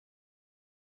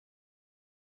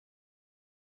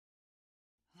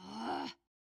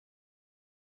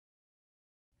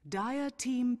Dire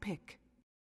team pick.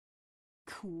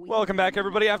 Welcome back,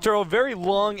 everybody. After a very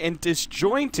long and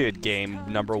disjointed game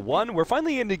number 1, we're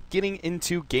finally getting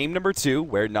into game number 2,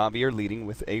 where NaVI are leading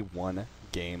with a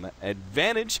 1-game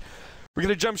advantage. We're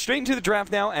going to jump straight into the draft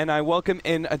now, and I welcome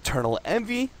in Eternal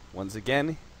Envy once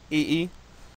again. EE,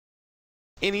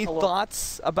 any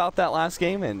thoughts about that last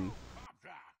game, and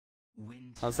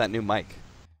how's that new mic?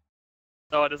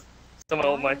 No, it is still my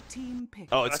old mic.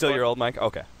 Oh, it's still your old mic?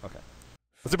 Okay, okay.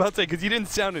 I was about to say, because you didn't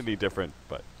sound any different,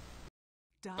 but...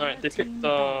 Alright, they picked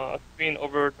Queen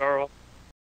over Jaro.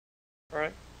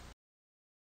 Alright.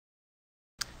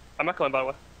 I'm not coming, by the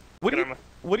way.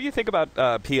 What do you think about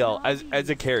PL as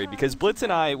a carry? Because Blitz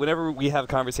and I, whenever we have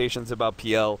conversations about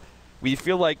PL, we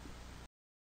feel like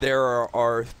there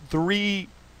are 3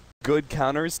 good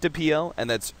counters to PL, and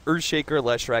that's Earthshaker,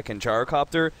 Leshrac, and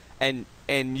Gyrocopter, and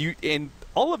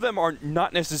all of them are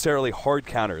not necessarily hard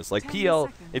counters. Like PL,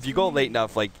 if you go late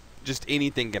enough, like just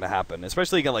anything can happen.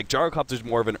 Especially again, like Gyrocopter's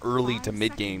more of an early to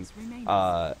mid game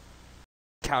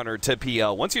counter to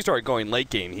PL. Once you start going late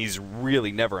game, he's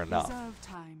really never enough.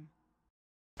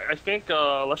 I think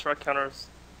Leshrac counters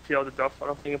PL to death. I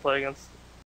don't think you can play against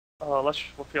Lesh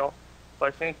with PL. But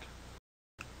I think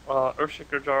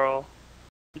Earthshaker, Jaro,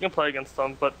 you can play against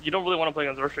them, but you don't really want to play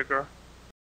against Earthshaker.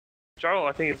 Jaro,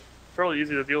 I think, is fairly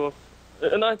easy to deal with.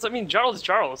 And I mean, Jaro is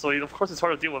Jaro, so of course it's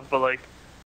hard to deal with, but like,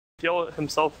 PL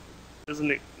himself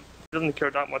doesn't care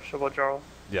that much about Jaro.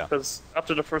 Yeah. Because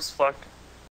after the first fleck,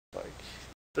 like,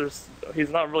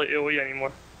 he's not really AoE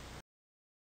anymore.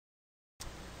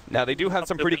 Now, they do have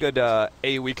some pretty good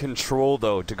AoE control,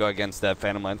 though, to go against that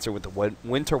Phantom Lancer with the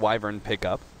Winter Wyvern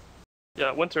pickup.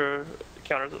 Yeah, Winter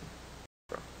counters it.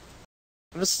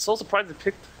 I'm just so surprised they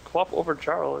picked Quap over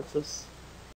Jaro. It's just...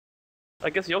 I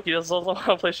guess Yoki doesn't know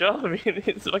how to play Shell. I mean,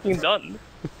 he's fucking done.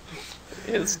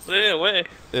 He's staying away.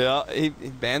 Yeah, he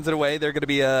bans it away. They're going to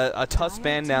be a Tusk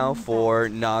ban now for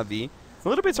NaVI. A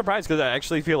little bit surprised because I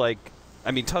actually feel like... I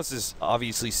mean, Tusk is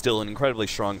obviously still an incredibly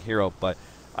strong hero, but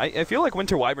I feel like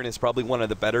Winter Wyvern is probably one of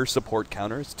the better support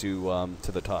counters to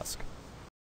the Tusk.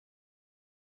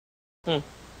 Yeah,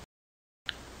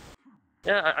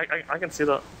 I can see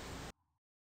that.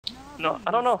 No,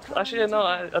 I don't know. Actually, no,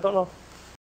 I don't know.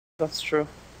 That's true.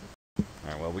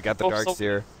 Alright, well, we got the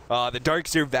Darkseer. The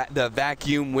Darkseer, the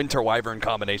Vacuum Winter Wyvern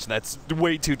combination. That's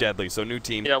way too deadly, so new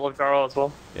team. Yeah, with Garo as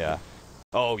well. Yeah.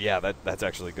 Oh, yeah, that's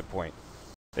actually a good point.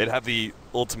 They'd have the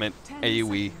ultimate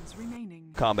AoE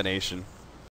combination.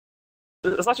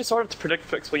 It's actually sort of to predict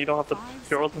picks when you don't have the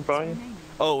heroes in front of you.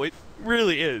 Oh, it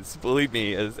really is. Believe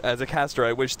me, as a caster,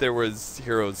 I wish there was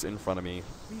heroes in front of me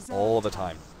all the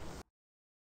time.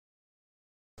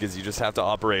 Because you just have to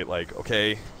operate like,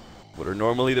 okay, what are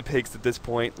normally the picks at this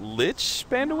point? Lich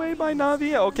banned away by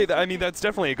NaVI? Okay, I mean, that's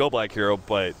definitely a Go Black hero,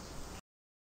 but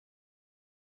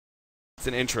it's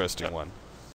an interesting one.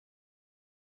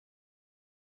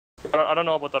 I don't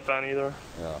know about that ban either.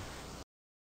 Yeah.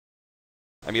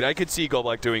 I mean, I could see Go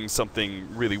Black doing something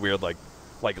really weird, like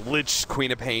Lich,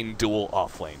 Queen of Pain, dual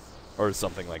Offlane, or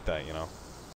something like that, you know?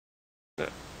 Yeah.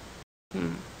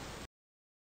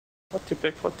 What to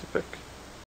pick? What to pick?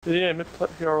 Yeah, mid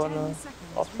hero and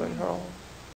Offlane hero.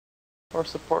 Or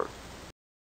support.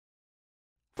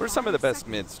 What are some of the best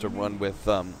mids to run with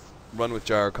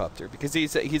Gyrocopter? Because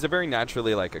he's a very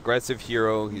naturally like aggressive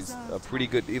hero. He's a pretty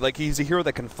good he's a hero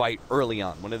that can fight early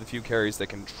on. One of the few carries that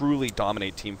can truly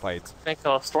dominate team fights. I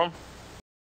think Storm.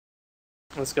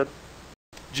 That's good.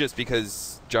 Just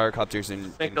because Gyrocopter's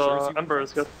in. I think Ember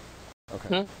is good.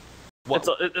 Okay.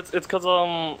 It's because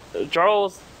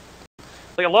Jaro's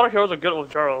like a lot of heroes are good with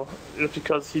Jaro. It's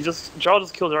because Jaro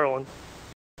just kills everyone,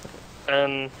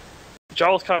 and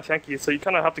Jaro's kind of tanky, so you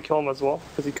kind of have to kill him as well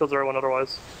because he kills everyone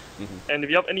otherwise. And if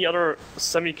you have any other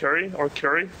semi-carry or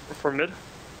carry for mid,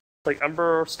 like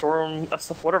Ember, Storm,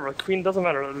 SF, whatever, Queen, doesn't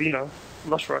matter, Lina,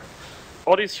 Leshrac,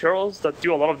 all these heroes that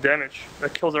do a lot of damage,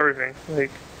 that kills everything, like,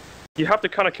 you have to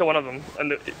kind of kill one of them,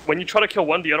 and when you try to kill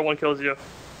one, the other one kills you.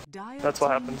 That's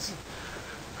what happens.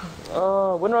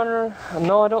 Windrunner,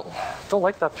 no, I don't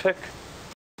like that pick.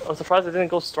 I'm surprised they didn't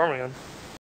go Storm again.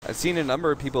 I've seen a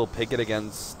number of people pick it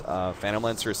against Phantom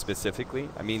Lancer specifically.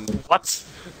 I mean... What?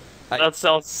 That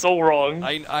sounds so wrong.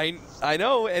 I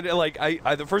know, and like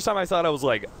the first time I saw it, I was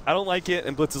like, I don't like it,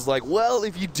 and Blitz is like, well,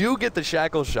 if you do get the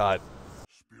shackle shot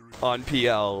on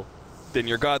PL, then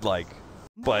you're godlike.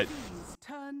 But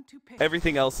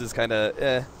everything else is kind of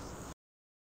eh.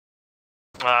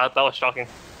 That was shocking.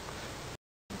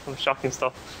 Some shocking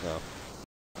stuff.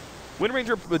 No. Wind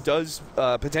Ranger does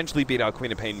potentially beat out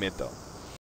Queen of Pain mid, though.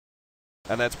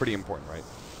 And that's pretty important, right?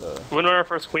 Wind Runner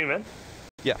first Queen mid?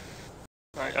 Yeah.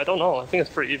 I don't know. I think it's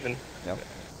pretty even. Yeah.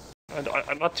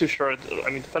 I'm not too sure. I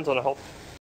mean, depends on the health.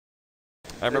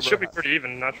 It should be pretty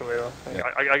even naturally, though. Yeah.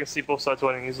 I can see both sides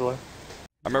winning easily.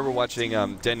 I remember watching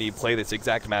Denny play this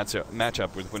exact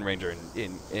matchup with Wind Ranger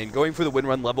and going for the win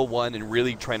run level 1 and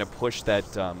really trying to push that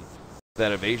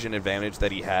that evasion advantage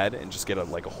that he had and just get a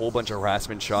whole bunch of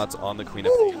harassment shots on the Queen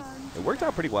of Pain. It worked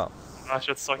out pretty well. Gosh,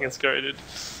 that's fucking scary, dude.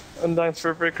 Undying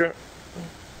Spirit Breaker.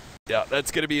 Yeah,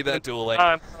 that's gonna be that dual lane.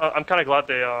 I'm kind of glad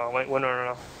they went Wind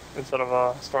Runner instead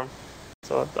of Storm.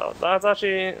 So that's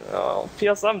actually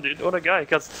PSM, dude. What a guy!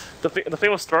 Because the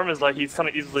thing with Storm is like he's kind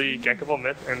of easily gankable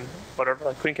mid and whatever.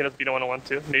 Like Queen can just beat him 1-on-1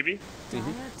 too, maybe.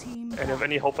 And if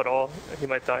any hope at all, he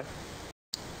might die.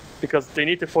 Because they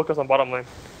need to focus on bottom lane.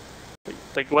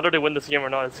 Like whether they win this game or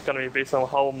not, it's gonna be based on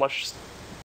how much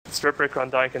Spirit Breaker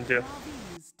Undying can do.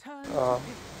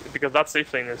 Because that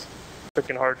safe lane is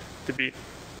freaking hard to beat.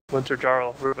 Winter,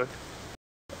 Jarl, Rubik.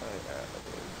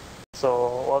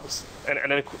 So, well,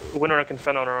 and then Winter can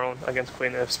fend on her own against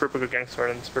Queen if Spirit Breaker ganks her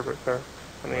and Spirit Breaker.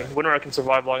 I mean, Winter can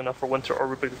survive long enough for Winter or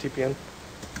Rubik to TP in.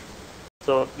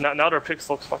 So now their picks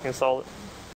looks fucking solid.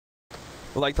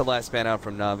 Like the last man out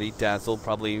from NaVI, Dazzle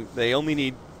probably they only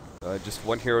need just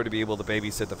one hero to be able to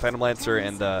babysit the Phantom Lancer,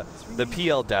 and the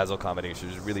PL Dazzle combination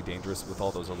is really dangerous with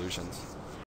all those illusions.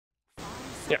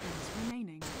 Yeah.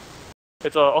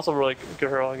 It's also a really good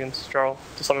hero against Jarl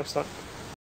to some extent.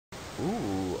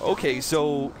 Ooh, okay,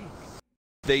 so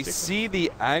they see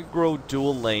the aggro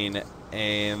dual lane,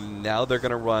 and now they're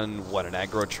going to run, what, an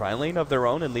aggro tri-lane of their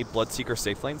own and leave Bloodseeker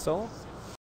safe lane solo?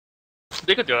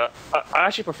 They could do that. I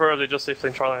actually prefer if they just safe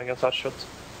lane tri-lane against that shit.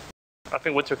 I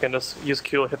think Winter can just use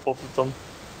Q, hit both of them.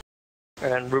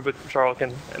 And then Rubik, Jarl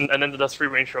can, and then that's free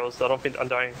range throws, so I don't think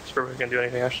Undying Spirit can do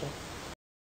anything actually.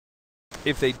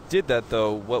 If they did that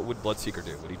though, what would Bloodseeker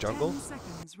do? Would he jungle?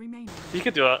 He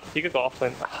could do that. He could go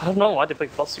offlane. I don't know why they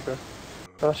picked Bloodseeker.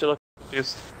 I actually look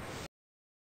confused.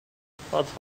 Oh,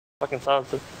 it's fucking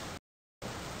Silencer.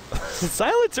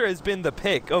 Silencer has been the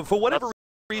pick. For whatever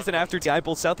reason, after TI,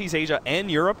 both Southeast Asia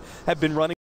and Europe have been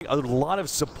running a lot of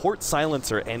support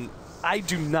Silencer, and I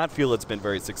do not feel it's been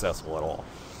very successful at all.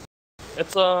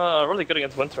 It's really good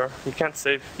against Winter. You can't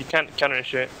save. You can't counter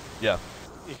initiate. Yeah.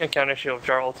 You can't counter initiate with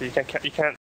Jarl ulti. You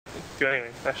can't do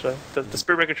anything actually. The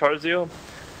Spirit Breaker charges you,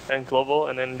 and global,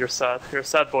 and then you're sad. You're a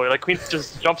sad boy. Like Queen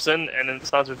just jumps in, and then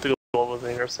sounds with two globals,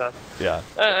 and you're sad. Yeah.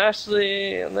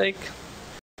 Actually, like,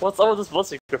 what's up with this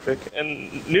Bloodseeker pick?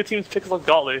 And new teams pick look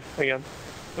godly again.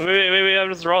 Maybe I'm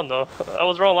just wrong though. I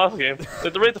was wrong last game.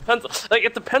 It really depends. Like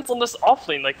it depends on this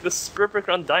offlane. Like this Spirit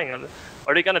Breaker Undying.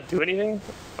 Are they gonna do anything?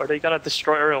 Are they gonna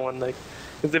destroy everyone? Like,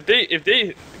 because if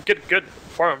they get good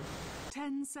farm.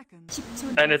 10 seconds.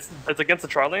 And it's against the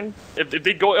tri lane. If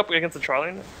they go up against the tri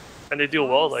lane and they do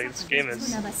well, like this game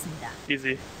is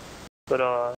easy.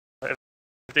 But if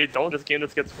they don't, this game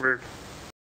just gets weird.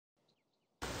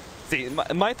 See,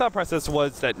 my thought process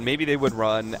was that maybe they would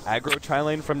run aggro tri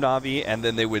lane from NaVI, and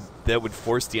then they would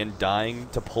force the Undying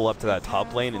to pull up to that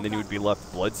top lane, and then you would be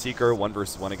left Bloodseeker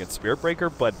 1v1 against Spirit Breaker.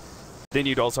 But then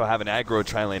you'd also have an aggro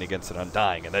tri lane against an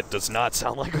Undying, and that does not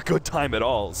sound like a good time at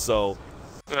all. So.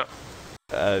 Yeah.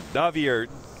 NaVI are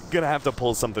going to have to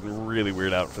pull something really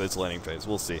weird out for this laning phase.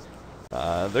 We'll see.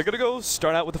 They're going to go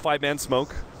start out with a 5-man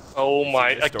smoke. Oh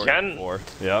my, again?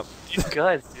 Yep. These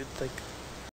guys, dude, like...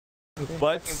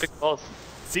 But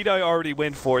C-Dye already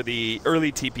went for the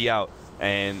early TP out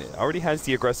and already has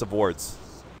the aggressive wards.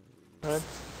 Right.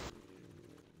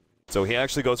 So he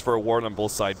actually goes for a ward on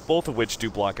both sides, both of which do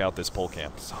block out this pole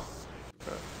camp. So.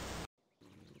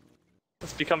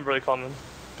 It's become really common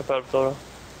compared to Dota.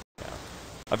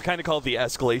 I've kind of called the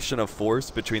escalation of force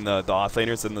between the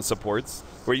offlaners and the supports.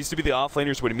 Where it used to be the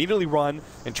offlaners would immediately run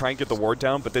and try and get the ward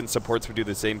down, but then supports would do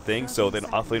the same thing. So then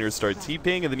offlaners started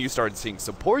TPing, and then you started seeing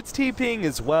supports TPing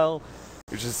as well.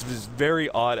 It's just this very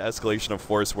odd escalation of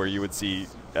force where you would see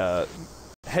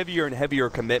heavier and heavier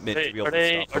commitment to be able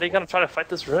to stop. Are they going to try to fight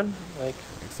this rune? Like,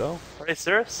 I think so. Are they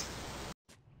serious?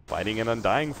 Fighting and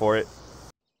Undying for it.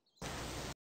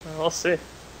 We'll see.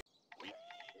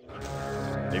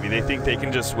 Maybe they think they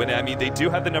can just win it. I mean, they do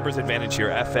have the numbers advantage here.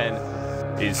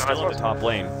 FN is still in the top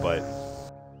lane, but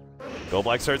Go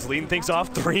Black starts leading things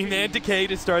off. 3-man decay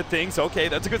to start things. Okay,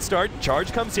 that's a good start.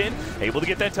 Charge comes in, able to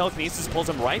get that telekinesis, pulls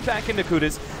him right back into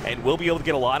Kudas, and will be able to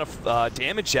get a lot of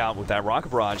damage out with that Rocket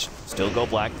Barrage. Still Go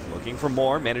Black looking for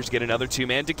more, managed to get another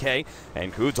 2-man decay,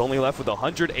 and Kudas only left with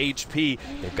 100 HP.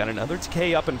 They've got another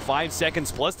decay up in 5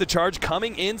 seconds, plus the charge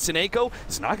coming in. Seneko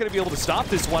is not going to be able to stop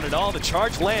this one at all. The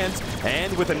charge lands,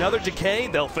 and with another decay,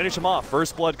 they'll finish him off.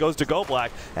 First blood goes to Go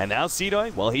Black, and now C-Dye,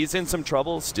 well, he's in some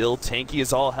trouble. Still tanky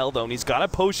as all hell, though, and he's He's got a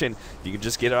potion. You can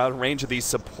just get out of range of these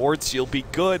supports. You'll be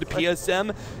good.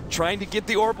 PSM trying to get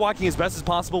the orb walking as best as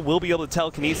possible. Will be able to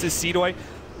telekinesis. Seedoi.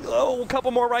 Oh, a couple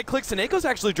more right clicks. Saneko's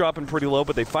actually dropping pretty low,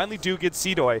 but they finally do get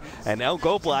Seedoi. And now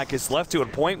Go Black is left to a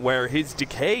point where his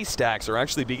decay stacks are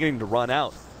actually beginning to run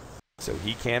out. So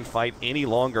he can't fight any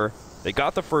longer. They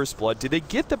got the first blood. Did they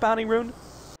get the bounty rune?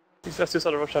 He's got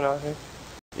suicide eruption now, I think.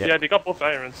 Yeah, they got both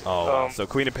bounty runes. Oh, wow. So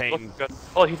Queen of Pain.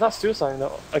 Oh, he's not suicide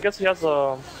though. I guess he has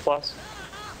a flask.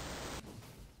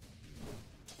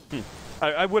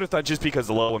 I would have thought just because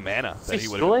of low mana that he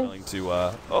would have been willing to.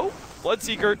 Oh,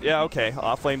 Bloodseeker. Yeah, okay.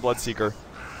 Offlane Bloodseeker.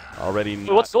 Already. Wait,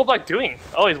 what's Go Black doing?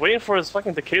 Oh, he's waiting for his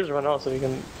fucking decays to run out so he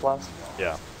can flask.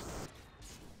 Yeah.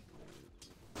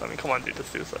 I mean, come on, dude,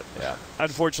 just suicide. Yeah.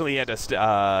 Unfortunately, he had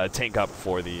to tank up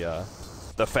for the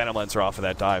Phantom Lancer off of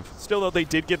that dive. Still, though, they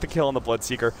did get the kill on the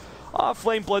Bloodseeker.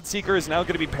 Offlane Bloodseeker is now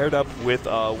going to be paired up with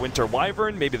Winter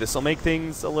Wyvern. Maybe this will make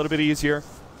things a little bit easier.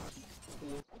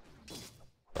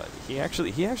 But he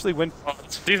actually went. Oh,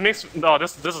 these makes no.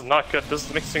 This is not good.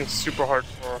 This makes things super hard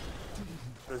for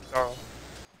Jarl.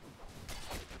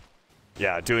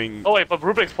 Yeah, doing. Oh wait, but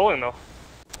Rubik's pulling though.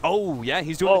 Oh yeah,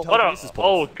 he's doing the telekinesis pull.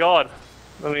 Oh god.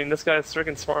 I mean, this guy is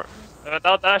freaking smart.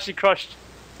 That actually crushed.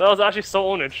 That was actually so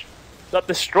ownage. That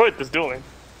destroyed this dueling.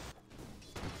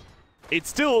 It's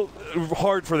still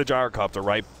hard for the gyrocopter,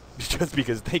 right? Just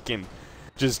because they can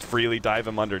just freely dive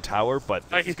him under tower, but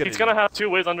he's gonna have 2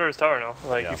 waves under his tower now.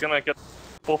 Like he's gonna get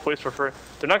both waves for free.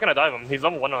 They're not gonna dive him. He's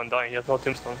number 1 on dying. He has no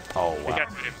tombstone. Oh wow. He can't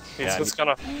beat him. He's just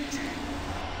gonna.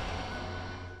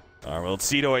 Alright, well,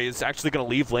 Seedoi is actually going to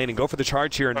leave lane and go for the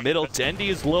charge here in middle. Dendi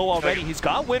is low already. He's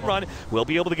got Wind Run. Will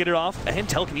be able to get it off. And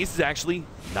telekinesis actually.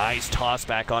 Nice toss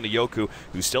back onto Yoku,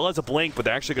 who still has a blink, but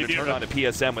they're actually going to turn on to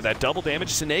PSM with that double damage.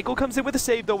 Saneko comes in with a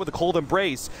save, though, with a cold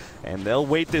embrace. And they'll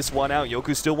wait this one out.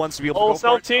 Yoku still wants to be able to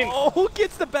go for it. Oh,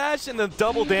 gets the bash, and the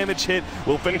double damage hit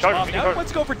will finish off. Now he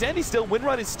wants to go for Dendi still. Wind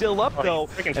Run is still up, though.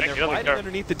 And they're fighting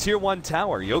underneath the tier 1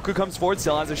 tower. Yoku comes forward,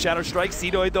 still has a Shadow Strike.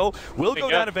 Seedoi, though, will go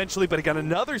down eventually, but he got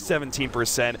another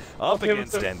 17% up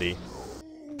against Dendi.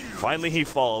 Finally, he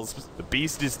falls. The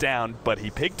beast is down, but he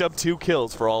picked up 2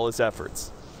 kills for all his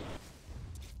efforts.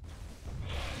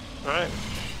 Alright.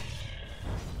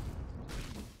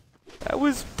 That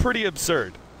was pretty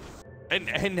absurd.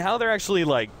 And now they're actually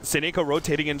like, Saneko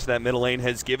rotating into that middle lane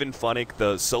has given Funnick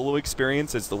the solo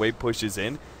experience as the wave pushes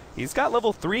in. He's got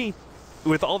level 3.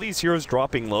 With all these heroes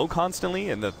dropping low constantly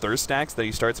and the thirst stacks that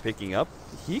he starts picking up,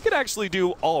 he could actually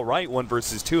do alright 1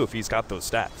 versus 2 if he's got those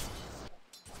stats.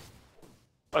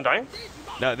 Undying?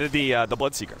 No, the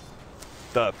Bloodseeker.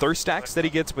 The thirst stacks that he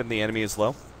gets when the enemy is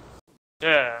low.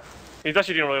 Yeah. He's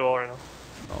actually doing really well right now.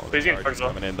 Oh, but he's getting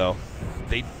coming in though.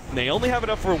 They only have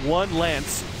enough for 1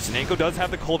 lance. Saneko does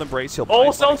have the cold embrace. He'll buy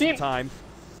 17 time.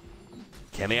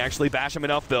 Can they actually bash him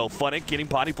enough though? Funnick getting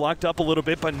body blocked up a little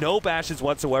bit, but no bashes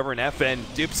whatsoever, and FN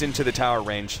dips into the tower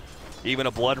range. Even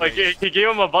a blood range. He gave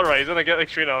him a blood range. He's gonna get like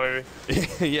 3 now maybe.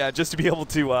 Yeah, just to be able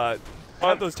to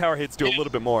have those tower hits do a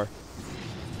little bit more.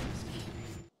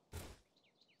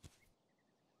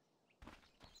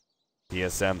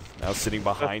 PSM now sitting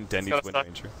behind Dendi's Wind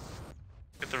Ranger.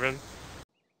 Get the rune.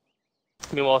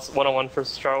 Meanwhile, it's 1-on-1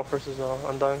 versus Jarl versus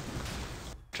Undying.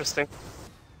 Interesting.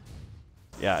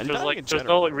 Yeah, and there's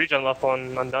no like regen left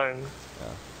on Undying. Yeah.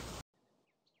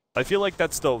 I feel like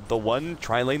that's the one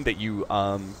tri-lane that you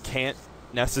can't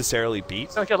necessarily beat.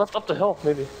 It's gonna get left up the hill,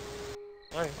 maybe.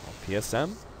 Right.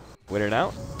 PSM, winning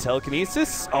out.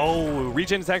 Telekinesis. Oh,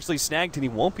 regen is actually snagged and he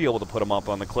won't be able to him up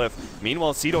on the cliff.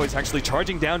 Meanwhile, Seedoi is actually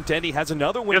charging down. Dendi has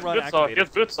another Wind Run activated. He has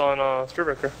boots on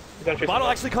Spearbreaker. The bottle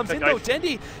actually comes in though.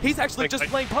 Dendi, he's actually just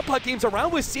playing putt-putt games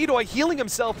around with Seedoi, healing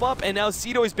himself up, and now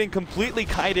Seedoi's been completely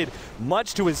kited,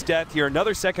 much to his death here.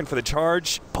 Another second for the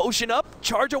charge. Potion up,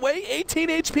 charge away, 18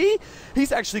 HP.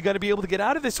 He's actually going to be able to get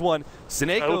out of this one.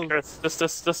 Saneko. This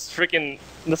freaking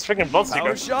Bloodseeker.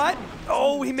 Power shot.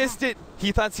 Oh, he missed it.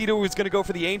 He thought Seedoi was going to go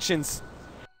for the Ancients.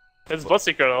 It's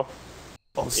Bloodseeker though.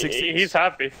 Oh, 16. He's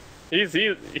happy. He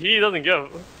doesn't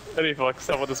give any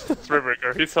fucks about this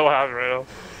Spearbreaker. He's so happy right now.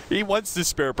 He wants the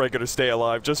Spearbreaker to stay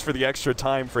alive just for the extra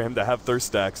time for him to have thirst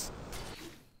stacks.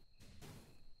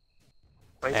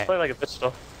 He's playing like a bitch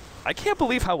though. I can't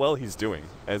believe how well he's doing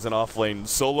as an offlane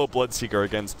solo Bloodseeker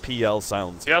against PL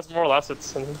Silence. He has more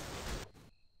assets than him.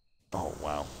 Oh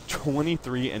wow,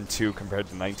 23-2 compared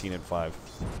to 19-5.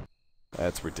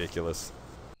 That's ridiculous.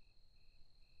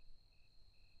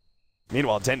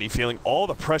 Meanwhile, Dendi feeling all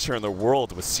the pressure in the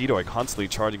world with Seedoi constantly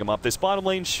charging him up. This bottom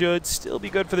lane should still be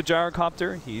good for the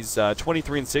Gyrocopter. He's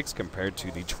 23-6 compared to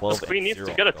the 12-0. This queen needs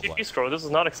to get a TP score. This is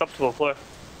not acceptable play.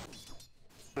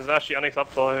 This is actually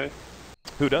unacceptable.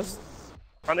 Who does?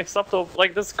 Unacceptable.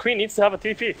 Like, this Queen needs to have a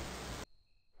TP.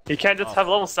 You can't just have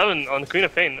level 7 on Queen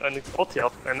of Pain and ulti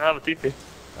up and have a TP.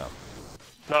 Oh.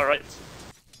 Not right.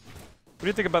 What do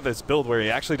you think about this build where he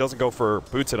actually doesn't go for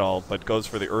boots at all, but goes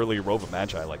for the early Robe of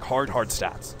Magi, like hard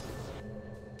stats?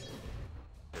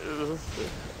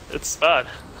 It's bad.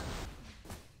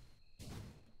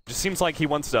 Just seems like he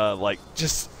wants to, like,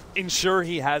 just ensure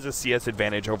he has a CS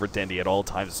advantage over Dendi at all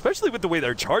times, especially with the way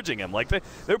they're charging him. Like,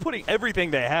 they're putting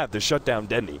everything they have to shut down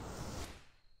Dendi.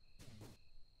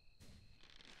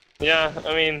 Yeah,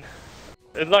 I mean,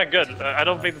 it's not good. I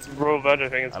don't think this Robe of Magi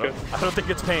thing is good. I don't think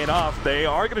it's paying off. They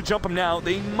are going to jump him now.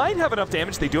 They might have enough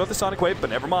damage. They do have the Sonic Wave, but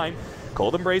never mind.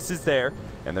 Cold Embrace is there,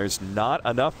 and there's not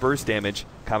enough burst damage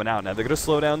coming out. Now they're going to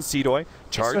slow down Seedoy,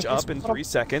 charge up in 3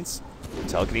 seconds.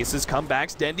 Telekinesis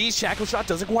comebacks. Dendi's Shackle Shot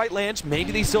doesn't quite land.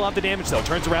 Maybe they still have the damage though.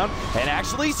 Turns around, and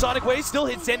actually Sonic Wave still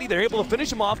hits Dendi. They're able to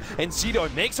finish him off, and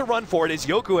Seedoy makes a run for it. Is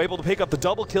Yoku able to pick up the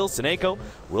double kill? Seneko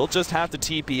will just have to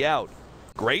TP out.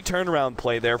 Great turnaround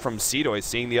play there from Seedoy,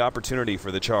 seeing the opportunity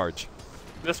for the charge.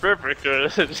 This Spirit Breaker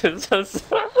is just,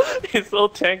 he's so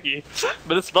tanky.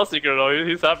 But it's Bustiker though,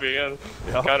 he's happy again.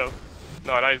 Yep. Kind of.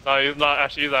 No, he's not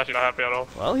actually not happy at all.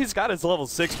 Well, he's got his level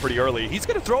 6 pretty early. He's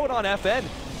going to throw it on FN.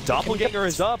 Doppelganger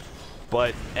is up.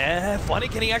 But, funny,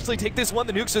 can he actually take this one?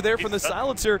 The nukes are there from the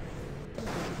silencer.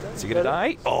 Is he going to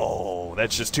die? Oh,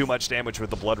 that's just too much damage with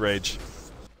the Blood Rage.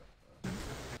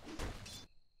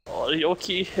 Oh,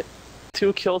 Yoki,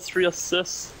 2 kills, 3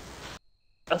 assists.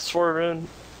 S4 rune.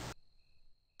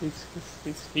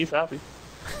 He's happy.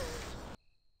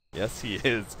 Yes, he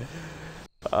is.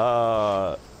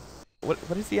 What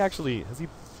is he actually?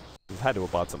 He's had to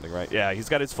have bought something, right? Yeah, he's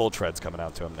got his full treads coming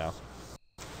out to him now.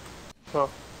 Huh.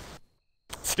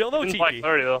 Still no TP.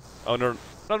 30, though. Oh no,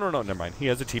 never mind. He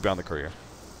has a TP on the courier.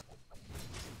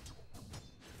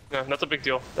 Yeah, that's a big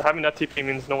deal. Having that TP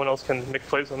means no one else can make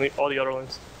plays on all the other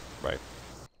lanes. Right.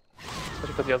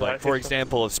 Like, for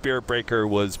example, if Spirit Breaker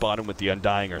was bottom with the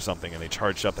Undying or something and they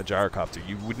charged up the Gyrocopter,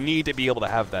 you would need to be able to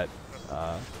have that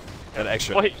that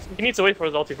extra. Well, he needs to wait for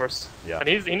his ulti first. Yeah. And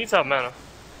he needs to have mana.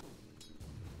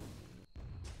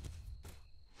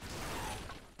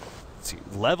 Let's see,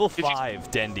 level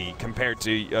 5 Dendi compared to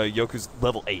Yoku's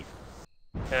level 8.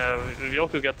 Yeah, if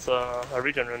Yoku gets a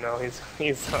regen right now, he's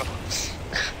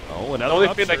oh, another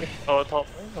upster. Top.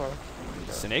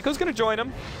 Seneco's gonna join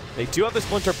him. They do have the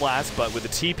Splinter Blast, but with the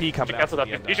TP coming out.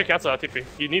 He should cancel that TP.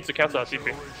 He needs to cancel that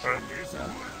TP. Right.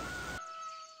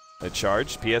 The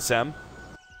charge, PSM.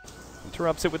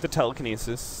 Interrupts it with the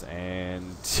telekinesis, and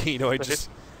Seedoy just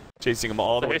chasing him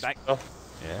all the way back. Oh.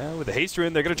 Yeah, with the haste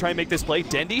rune, they're going to try and make this play.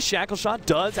 Dendi's Shackle Shot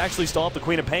does actually stall up the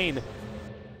Queen of Pain,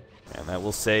 and that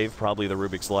will save probably the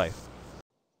Rubik's life.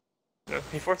 Yeah,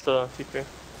 he forced the TP.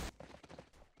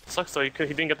 Sucks though, he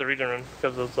didn't get the regen rune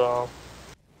because it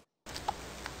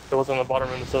was on the bottom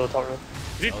rune instead of the top rune.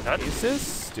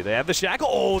 Do they have the Shackle?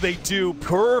 Oh, they do.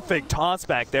 Perfect toss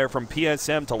back there from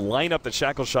PSM to line up the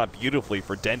Shackle Shot beautifully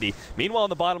for Dendi. Meanwhile, in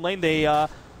the bottom lane, they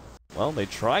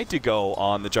tried to go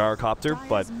on the Gyrocopter,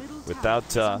 but without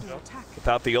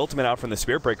the ultimate out from the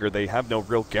Spirit Breaker, they have no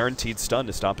real guaranteed stun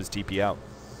to stop his TP out.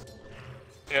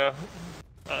 Yeah.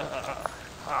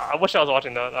 I wish I was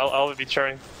watching that. I would be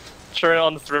cheering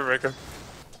on the Spirit Breaker.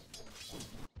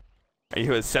 Are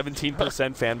you a 17%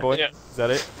 fanboy? Yeah. Is that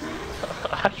it?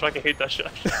 I fucking hate that shit.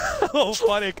 Oh,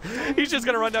 Funnick. He's just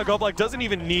going to run down Goldblock. Doesn't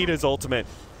even need his ultimate.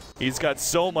 He's got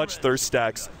so much thirst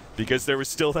stacks because there was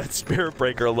still that Spirit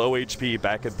Breaker low HP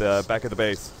back at the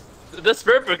base. This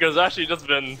Spirit Breaker has actually just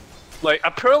been, like,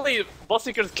 apparently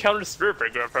Bustiker's countered Spirit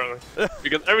Breaker, apparently.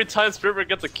 Because every time Spirit Breaker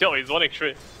gets a kill, he's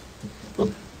 1-3.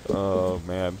 Oh,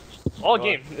 man. All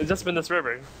game, it's just been the Spirit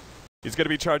Breaker. He's going to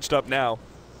be charged up now,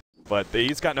 but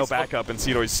he's got no backup, and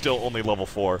Seedoy's still only level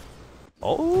 4.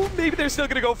 Oh, maybe they're still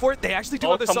going to go for it. They actually do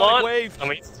have the Sonic Wave. I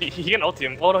mean, he can ulti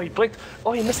him. Oh, no, he blinked.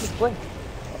 Oh, he missed his blink.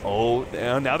 Oh,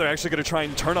 now they're actually going to try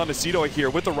and turn on to Seedoy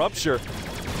here with the Rupture.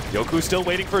 Yoku's still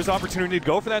waiting for his opportunity to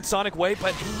go for that Sonic Wave,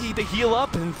 but the heal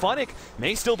up, and Funnick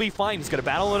may still be fine. He's going to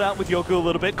battle it out with Yoku a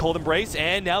little bit. Cold Embrace,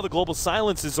 and now the Global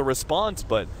Silence is a response,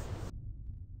 but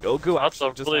Yoku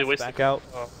actually just really back out.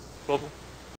 Global.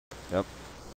 Yep.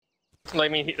 Like,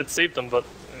 I mean, it saved them, but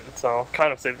it's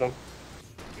kind of saved them.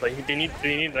 Like, they need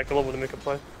that global to make a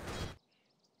play.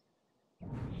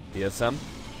 PSM.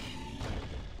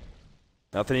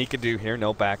 Nothing he can do here,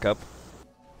 no backup.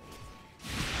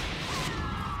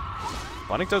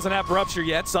 Funnick doesn't have Rupture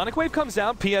yet. Sonic Wave comes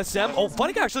down, PSM. Oh,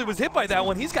 Funnick actually was hit by that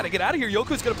one. He's got to get out of here.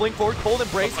 Yoku's going to blink forward, Cold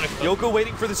Embrace. Yoku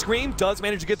waiting for the scream, does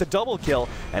manage to get the double kill.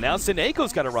 And now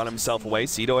Seneco's got to run himself away.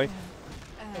 Seedoy,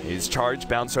 his charge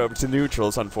bounced over to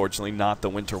neutrals, unfortunately, not the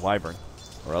Winter Wyvern.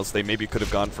 Or else they maybe could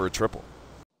have gone for a triple.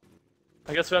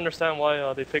 I guess we understand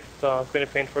why they picked Queen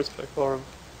of Pain first pick or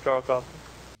Jarl.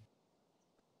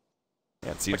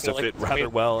 Yeah, it seems to fit rather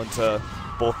well into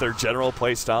both their general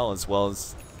play style as well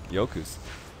as Yoku's.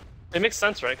 It makes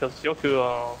sense, right? Because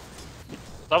Yoku,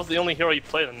 that was the only hero he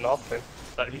played in Offlane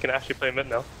that he can actually play mid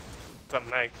now. That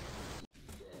mag.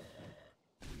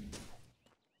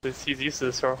 He's used to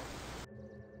this hero.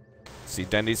 See,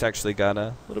 Dendy's actually got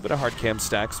a little bit of hard cam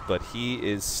stacks, but he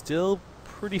is still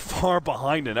pretty far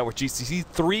behind in network GCC.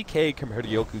 3K compared to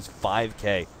Yoku's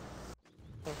 5K.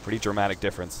 Pretty dramatic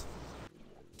difference.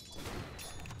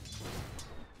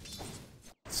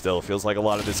 Still, feels like a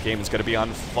lot of this game is going to be on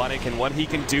Funnick and what he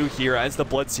can do here as the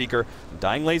Bloodseeker.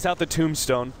 Dying lays out the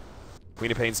Tombstone.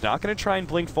 Queen of Pain's not going to try and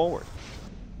blink forward.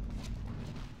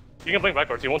 You can blink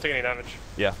backwards, you won't take any damage.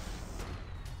 Yeah.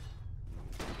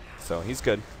 So he's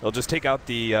good. They'll just take out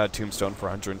the Tombstone for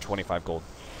 125 gold.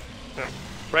 Yeah.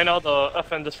 Right now, the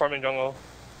FN just farming jungle.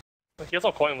 He has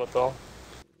no coin with though.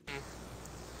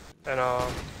 And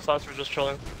Silencer just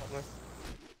chilling.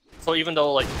 So even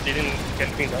though like they didn't get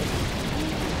cleaned up.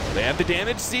 They have the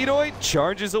damage. Seedoy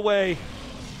charges away.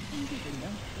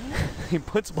 He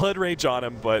puts Blood Rage on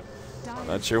him, but I'm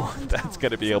not sure what that's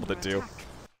going to be able to do.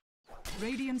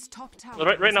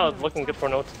 Right now, it's looking good for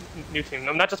no new team.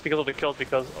 Not just because of the kills,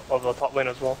 because of the top lane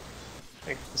as well. I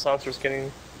think the Silencer's getting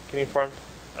farmed.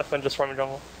 FN just farming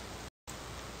jungle.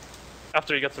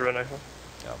 After he gets the run, I think.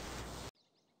 Yeah.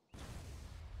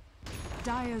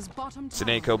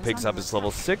 Sineko picks up his level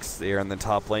 6 there in the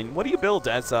top lane. What do you build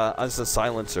as a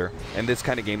silencer in this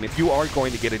kind of game if you are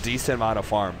going to get a decent amount of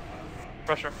farm?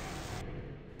 Refresher.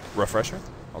 Refresher?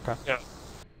 Okay. Yeah.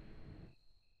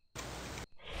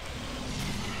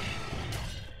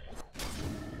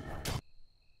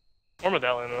 Or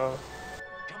medallion.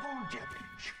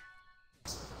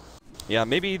 Yeah,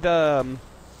 maybe the...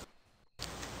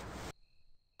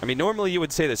 I mean, normally you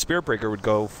would say the Spirit Breaker would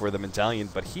go for the medallion,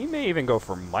 but he may even go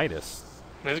for Midas.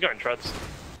 He's going treads.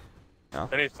 Yeah.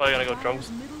 Then he's probably gonna go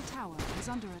drums.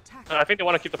 I think they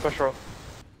want to keep the pressure up.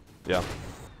 Yeah.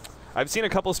 I've seen a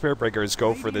couple Spirit Breakers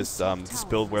go for this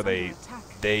build where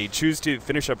they choose to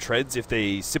finish up treads if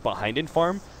they sit behind in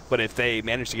farm, but if they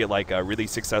manage to get like a really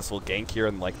successful gank here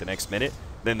in like the next minute,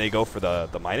 then they go for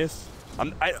the Midas.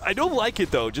 I don't like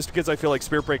it though, just because I feel like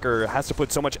Spirit Breaker has to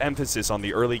put so much emphasis on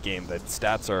the early game that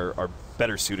stats are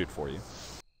better suited for you.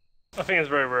 I think it's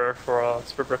very rare for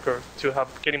Spirit Breaker to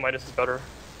have getting Midas is better.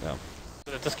 Yeah.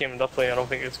 But this game definitely, I don't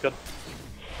think it's good.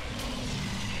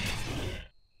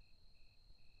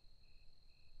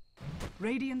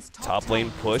 Top lane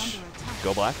push,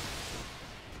 go black.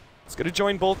 It's going to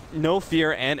join both No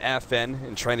Fear and FN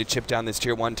in trying to chip down this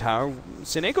tier 1 tower.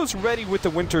 Sineko's ready with the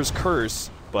Winter's Curse,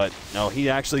 but no, he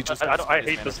actually just... I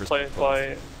hate this play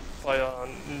by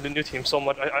the new team so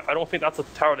much. I don't think that's a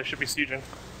tower they should be sieging.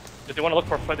 If they want to look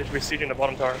for a fight, they should be sieging the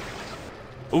bottom tower.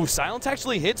 Ooh, Silence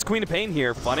actually hits Queen of Pain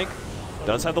here. Funnick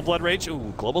does have the Blood Rage.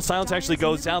 Ooh, Global Silence actually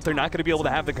goes out. They're not going to be able to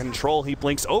have the control. He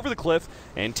blinks over the cliff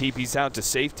and TP's out to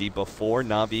safety before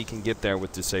NaVI can get there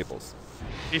with disables.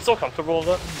 He's so comfortable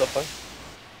with that play.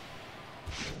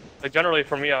 Like generally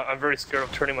for me, I'm very scared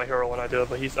of turning my hero when I do it,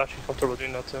 but he's actually comfortable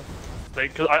doing that too.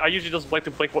 Like, cause I usually just like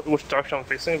to blink which direction I'm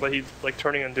facing, but he's like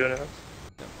turning and doing it.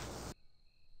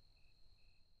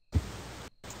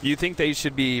 You think they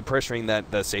should be pressuring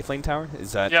the safe lane tower?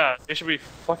 Is that? Yeah, they should be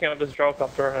fucking up this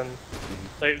gyrocopter and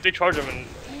they charge him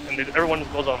and everyone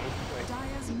goes on.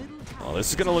 Well, this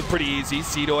is going to look pretty easy.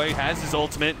 Seedoy has his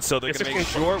ultimate, so they're going to make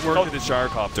short work of the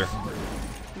gyrocopter.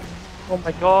 Oh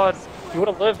my god, he would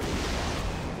have lived.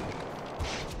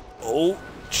 Oh,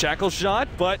 shackle shot,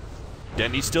 but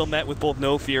Dendy still met with both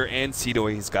No Fear and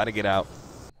Seedoy. He's got to get out.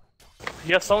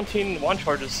 He has 17 wand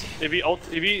charges. If he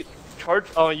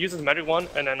uses magic wand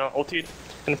and then ultied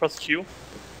and press Q,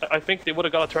 I think they would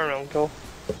have got a turnaround kill.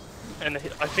 And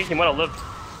I think he might have lived.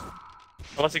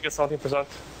 Unless he gets 17%.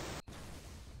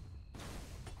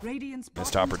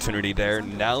 Missed opportunity there.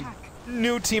 Now,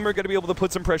 new team are going to be able to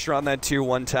put some pressure on that tier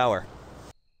 1 tower.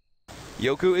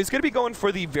 Yoku is going to be going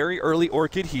for the very early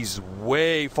Orchid. He's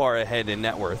way far ahead in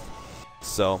net worth.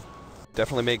 So,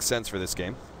 definitely makes sense for this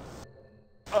game.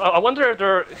 I wonder if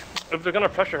they're going to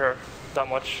pressure her that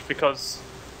much, because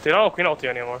they don't have Queen ulti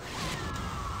anymore.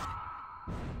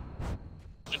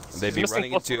 They'd be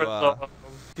running into...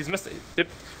 he's missing... They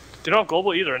don't have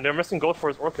global either, and they're missing gold for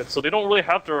his Orchid, so they don't really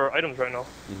have their items right now.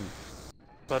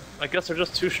 But I guess they're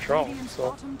just too strong,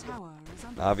 so...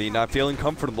 NaVI not feeling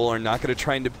comfortable or not going to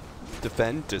try and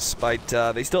defend, despite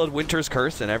they still had Winter's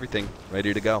Curse and everything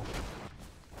ready to go.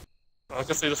 I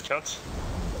guess they just can't.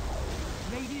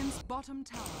 Radiant's bottom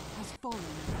tower has fallen.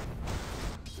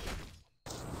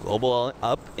 Global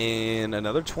up in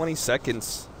another 20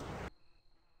 seconds.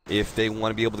 If they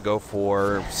want to be able to go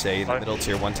for, say, the middle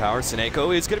tier 1 tower,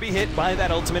 Seneko is going to be hit by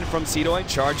that ultimate from Seedoy.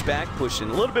 Charge back, pushing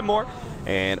a little bit more,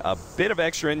 and a bit of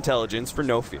extra intelligence for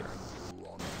No Fear.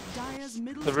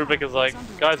 The Rubik is like,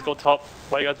 guys go top,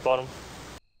 why you guys bottom?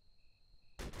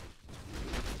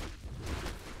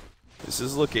 This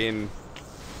is looking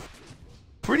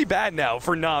pretty bad now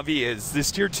for NaVI, as this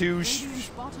tier 2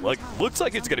 looks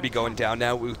like it's going to be going down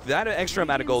now. With that extra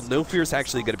amount of gold, No Fear is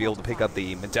actually going to be able to pick up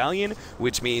the medallion,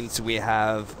 which means we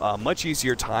have a much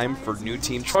easier time for new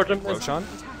teams to approach on.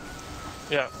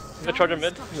 Yeah, the charger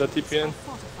mid, the TP in.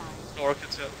 No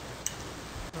orchids yet.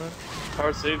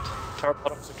 Tower saved, tower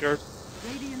bottom secured.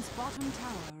 Radiant's bottom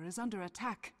tower is under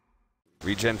attack.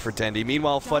 Regen for Dendi.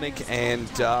 Meanwhile, Funnick and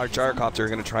our Gyrocopter are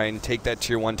going to try and take that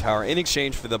tier 1 tower in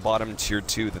exchange for the bottom tier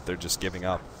 2 that they're just giving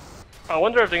up. I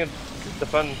wonder if they can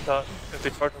defend that, if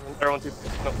they charge them, everyone to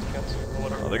no,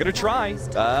 well, they're going to try.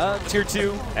 Tier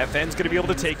 2, FN's going to be able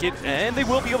to take it, and they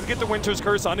will be able to get the Winter's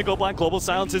Curse on to Go Black. Global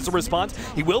Silence is the response.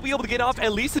 He will be able to get off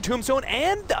at least the Tombstone,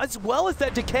 and as well as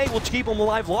that Decay will keep him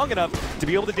alive long enough to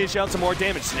be able to dish out some more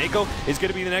damage. Seneko is going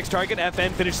to be the next target.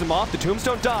 FN finishes him off. The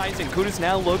Tombstone dies, and Kudos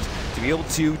now looks to be able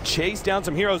to chase down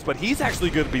some heroes, but he's actually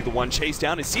going to be the one chased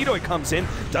down as Seedoy comes in.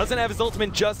 Doesn't have his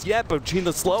ultimate just yet, but between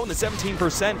the slow and the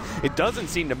 17%, it doesn't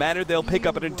seem to matter. They'll pick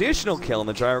up an additional kill in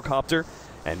the Gyrocopter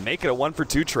and make it a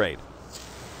 1-for-2 trade.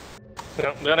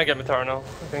 Yeah, they're gonna get me tower now,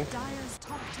 I think. Dire's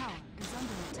top tower is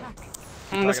under attack.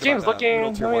 This game's looking,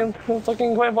 it's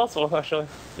looking quite impossible, actually.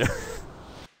 Yeah.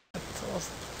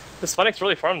 This Funnick's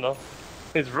really farmed, though.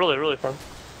 He's really farmed.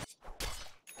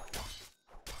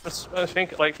 I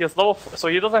think, like, he has level 4, so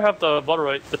he doesn't have the blood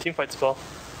right, the team fight spell.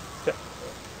 Yeah.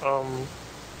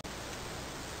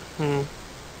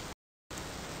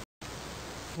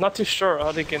 Not too sure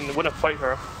how they can win a fight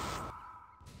here.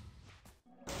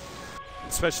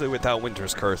 Especially without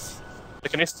Winter's Curse.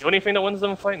 Like, can he steal anything that wins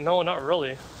them a fight? No, not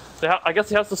really. I guess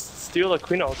he has to steal a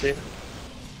Queen ulti.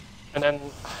 And then,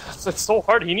 it's so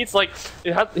hard. He needs, like,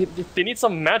 they need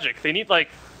some magic. They need, like,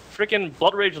 freaking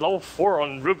Blood Rage level 4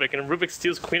 on Rubik, and Rubik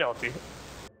steals Queen ulti.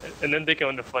 And then they can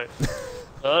win the fight.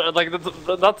 Like,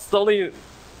 that's the only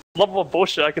level of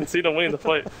bullshit I can see them winning the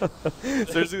fight.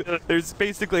 There's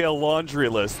basically a laundry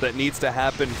list that needs to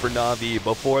happen for NaVI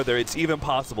before it's even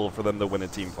possible for them to win a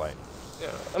team fight.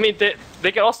 Yeah, I mean, they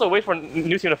can also wait for a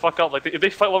new team to fuck up. Like, if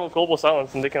they fight one with Global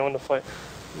Silence, then they can win the fight.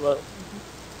 But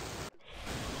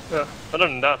yeah, other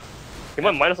than that, he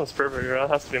might minus on Spirit Breaker. That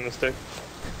has to be a mistake.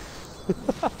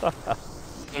 I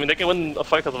mean, they can win a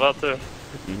fight because of that too.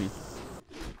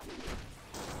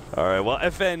 Alright, well,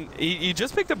 FN, he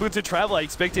just picked up Boots of Travel. I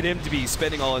expected him to be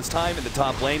spending all his time in the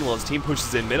top lane while his team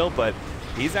pushes in middle, but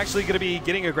he's actually going to be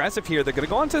getting aggressive here. They're going to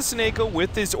go on to Seneko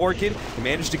with this Orchid. He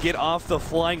managed to get off the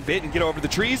flying bit and get over the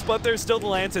trees, but there's still the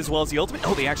Lance as well as the ultimate.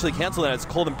 Oh, they actually cancel that as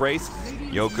Cold Embrace.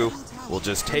 Yoku will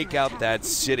just take out that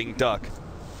sitting duck.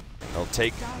 They'll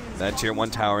take that tier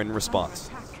 1 tower in response.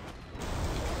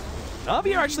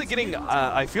 NaVI are actually getting,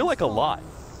 I feel like, a lot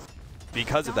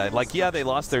because of that. Like, yeah, they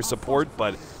lost their support,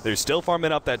 but they're still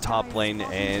farming up that top lane,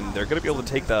 and they're going to be able to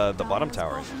take the bottom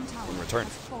tower in return.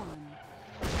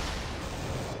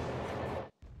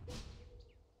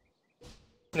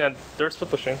 Yeah, they're split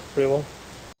pushing pretty well.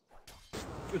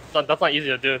 That's not easy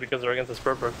to do because they're against the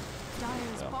Spurper.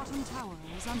 Dire's bottom tower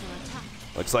is under attack.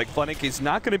 Looks like Funnick is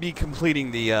not going to be completing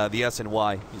the S and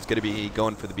Y. He's going to be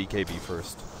going for the BKB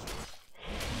first.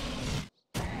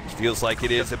 Feels like it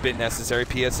is a bit necessary.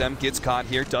 PSM gets caught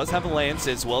here. Does have a lance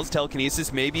as well as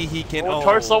telekinesis. Maybe he can. Oh,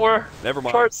 charge somewhere. Never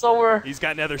mind. Charge somewhere. He's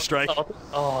got Nether Strike.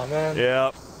 Oh man.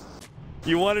 Yeah.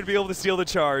 You wanted to be able to steal the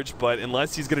charge, but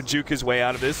unless he's going to juke his way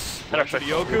out of this,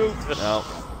 Yoku. No.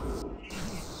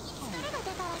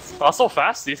 Oh, so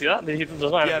fast. Do you see that? There's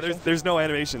no animation. Yeah, there's no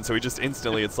animation, so he just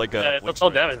instantly. It's like a. Yeah, it's no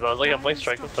damage, though. It's like a blink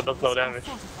strike, but does no damage.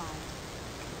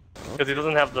 Because he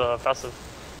doesn't have the passive.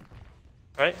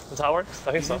 Right? That's how it works?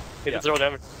 I think so. He did 0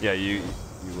 damage. Yeah, you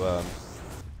that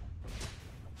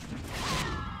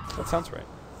sounds right.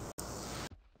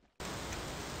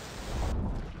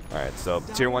 Alright, so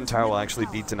tier 1 tower will actually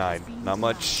be denied. Not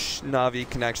much NaVI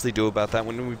can actually do about that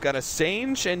one. We've got a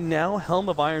Sage and now Helm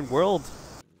of Iron World.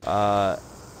 I'm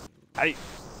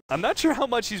not sure how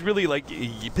much he's really, like,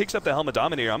 he picks up the Helm of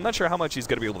Dominator. I'm not sure how much he's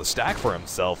going to be able to stack for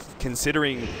himself,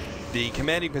 considering the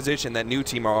commanding position that new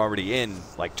team are already in.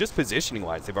 Like, just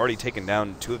positioning-wise, they've already taken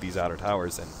down 2 of these outer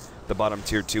towers and the bottom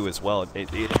tier 2 as well. It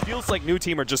feels like new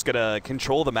team are just going to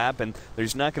control the map, and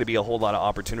there's not going to be a whole lot of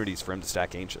opportunities for him to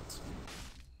stack Ancients.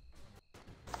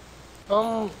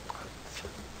 Well,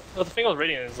 the thing with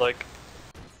Radiant is, like,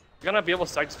 They're gonna be able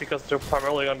to stack just because they're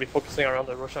primarily gonna be focusing around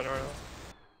the Roshan right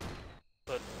now.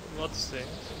 But let's see.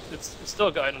 It's still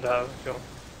a good item to have. You know.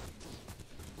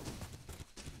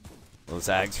 Those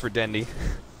Zags for Dendi.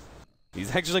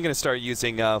 He's actually going to start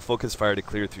using Focus Fire to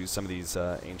clear through some of these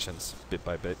Ancients bit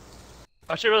by bit.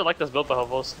 I actually really like this build by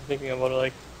Havos. Thinking about it,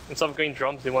 like, instead of getting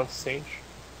drums, he wants Sage.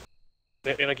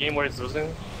 In a game where he's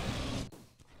losing.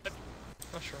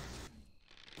 Not sure.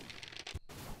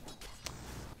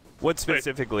 What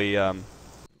specifically,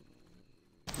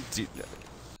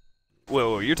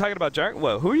 whoa, you're talking about Jar?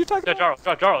 Whoa, who are you talking about?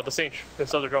 Yeah, Jaro, the Sage,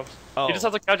 instead of the drums. Oh. He just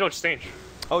has a casual exchange.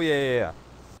 Oh, yeah.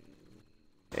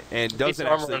 And doesn't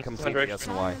actually complete the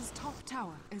SNY.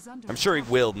 I'm sure he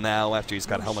will now after he's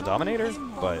got Helmet Dominator,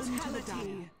 but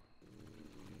in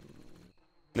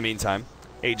the meantime,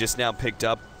 Aegis now picked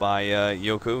up by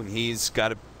Yoku. He's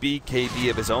got a BKB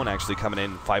of his own actually coming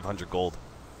in 500 gold.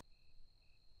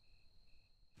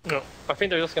 No, I think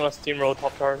they're just gonna steamroll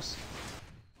top towers.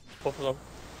 Both of them.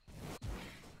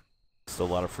 Still a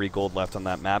lot of free gold left on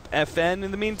that map. FN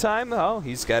in the meantime, oh,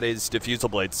 he's got his Diffusal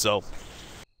Blades, so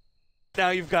now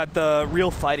you've got the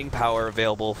real fighting power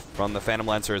available from the Phantom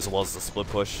Lancer as well as the split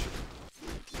push.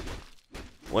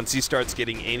 Once he starts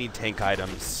getting any tank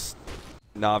items,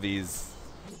 NaVI's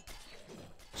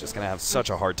just gonna have such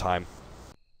a hard time.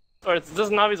 Alright, this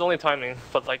is NaVI's only timing,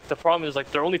 but like the problem is like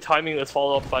their only timing is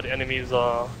followed up by the enemy's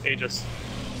Aegis.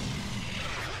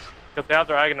 Because they have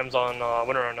their Aghanims on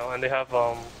Winter right now, and they have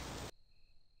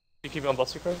BKB on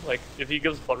Bloodseeker. Like if he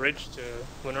gives Blood Rage to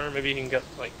Winter, maybe he can get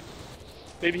like.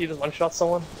 Maybe he just one-shot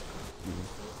someone.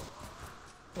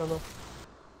 I don't know.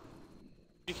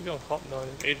 You keep on top now in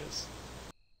Aegis.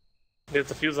 He has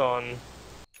the fuse on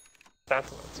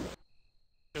Phantom.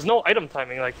 There's no item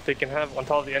timing like they can have on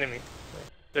top of the enemy.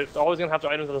 Like, they're always gonna have their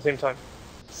items at the same time.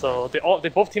 So they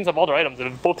both teams have all their items.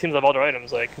 And if both teams have all their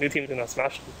items, like new team's gonna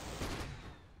smash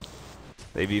them.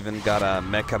 They've even got a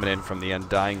mech coming in from the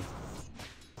Undying.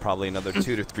 Probably another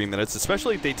 2 to 3 minutes,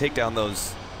 especially if they take down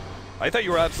those. I thought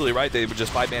you were absolutely right. They would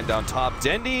just 5-man down top.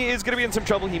 Dendi is going to be in some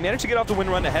trouble. He managed to get off the win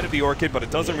run ahead of the Orchid, but it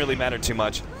doesn't really matter too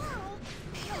much.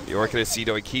 The Orchid of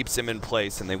Cedo keeps him in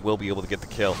place, and they will be able to get the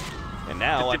kill. And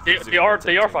now they are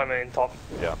 5-man top.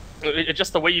 Yeah. It's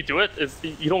just the way you do it is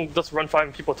you don't just run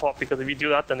 5 people top, because if you do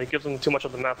that, then it gives them too much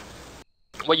of the map.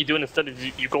 What you do instead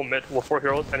is you go mid with 4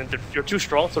 heroes, and you're too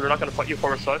strong, so they're not going to fight you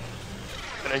forward side.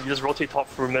 And then you just rotate top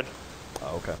through mid.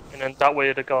 Oh, okay. And then that way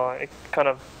it kind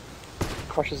of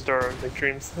crushes their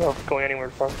dreams of going anywhere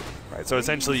to farm. Right, so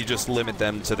essentially you just limit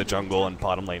them to the jungle and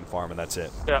bottom lane farm, and that's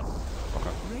it. Yeah. Okay.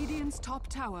 Radiant's top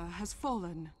tower has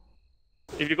fallen.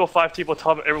 If you go 5 people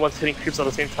top, everyone's hitting creeps at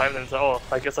the same time, then it's like, oh,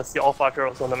 I guess I see all 5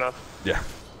 heroes on the map. Yeah.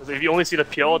 If you only see the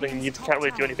PL, then you can't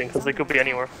really do anything, because they could be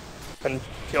anywhere. And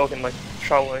PL can, like,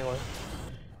 travel anywhere.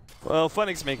 Well,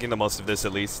 Funny's making the most of this,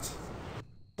 at least.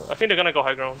 I think they're gonna go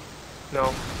high ground.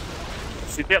 No.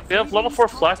 See, they have level 4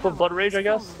 flash with Blood Rage, I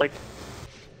guess. Like,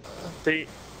 they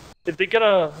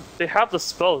have the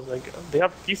spells, like, they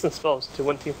have decent spells to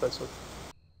win team fights with.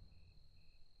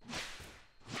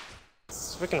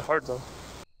 It's freaking hard, though.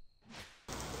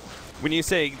 When you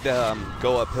say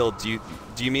go uphill, do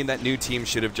you mean that new team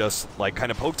should have just like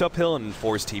kind of poked uphill and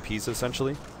forced TPs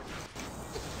essentially?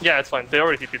 Yeah, it's fine. They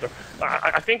already TP'd there.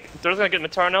 I think they're gonna get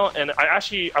mid tower now, and I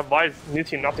actually advise new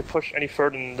team not to push any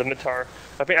further in the mid tower.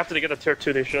 I think after they get the tier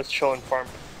 2, they should just chill and farm,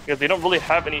 because they don't really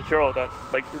have any hero that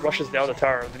like rushes down the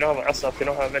tower. They don't have an SF. They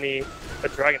don't have any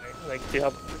Dragon Knight. Like they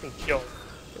have freaking kill.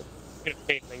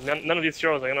 Like none of these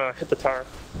heroes are gonna hit the tower,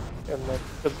 and like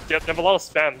they have a lot of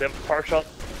spam. They have power shot.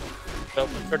 They have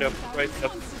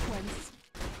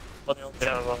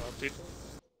people.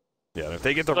 Yeah, and if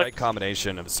they get the right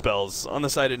combination of spells on the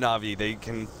side of NaVI, they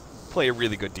can play a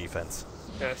really good defense.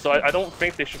 Yeah, so I don't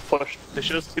think they should push. They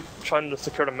should just keep trying to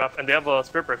secure the map, and they have a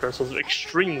Spirit Breaker, so it's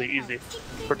extremely easy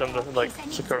for them to like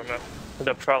secure the map and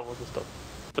have travels and stuff.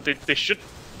 But they should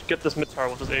get this mid tower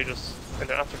with this Aegis, and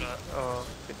then after that, I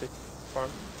think they farm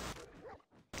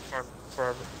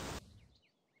forever.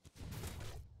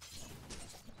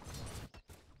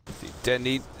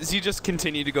 Dendi, does he just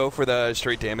continue to go for the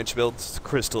straight damage builds?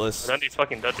 Crystallis. Dendi's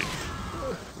fucking deadly.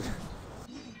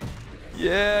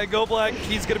 Yeah, go black.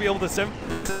 He's going to be able to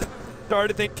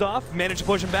start things off, manage to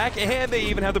push him back, and they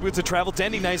even have the boots of travel.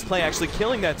 Dendi, nice play, actually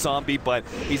killing that zombie, but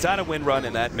he's on a win run,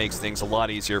 and that makes things a lot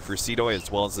easier for Cedo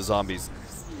as well as the zombies.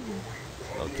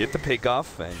 They'll get the pick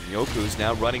off, and Yoku's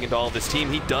now running into all of this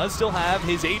team. He does still have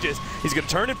his Aegis. He's going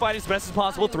to turn and fight as best as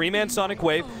possible. 3-man Sonic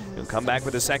Wave. He'll come back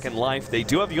with a second life. They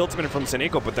do have the ultimate from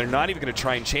Seneko, but they're not even going to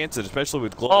try and chance it, especially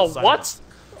with global silence.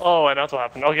 What? Oh, and that's what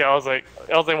happened. Okay, I was like,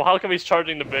 well, how come he's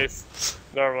charging the base?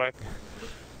 Never mind.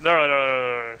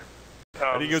 No.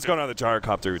 think he was going on the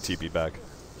gyrocopter with TP back.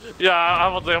 Yeah, I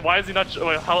was like, why is he not?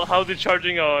 Wait, how is he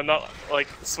charging? Not like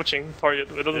switching target.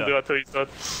 It doesn't do that till he's dead.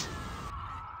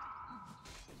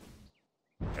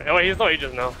 Anyway, he's no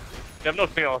Aegis now. They have no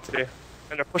penalty,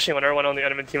 and they're pushing when everyone on the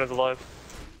enemy team is alive.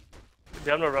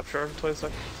 They have no rupture. 20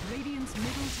 seconds. Radiant's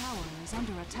middle tower is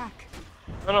under attack.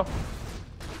 I don't know.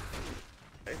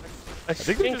 I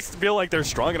think they just feel like they're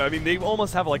strong enough. I mean, they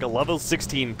almost have like a level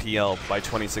 16 PL by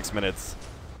 26 minutes.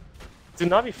 Do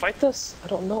NaVI fight this? I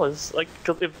don't know. It's like,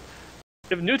 because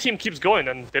if new team keeps going,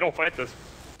 then they don't fight this.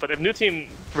 But if new team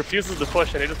refuses to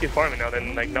push and they just keep farming now,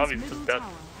 then like NaVi's just dead.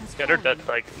 Yeah, they're dead.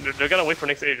 Like they're gonna wait for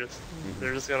next Aegis.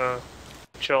 They're just gonna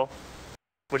chill,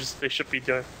 which is they should be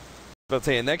doing. But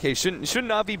say in that case, shouldn't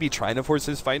NaVi be trying to force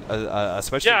this fight,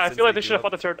 especially? Yeah, I feel like they should have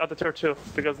fought at the tier 2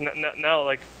 because now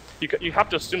like you have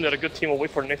to assume that a good team will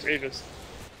wait for the next Aegis.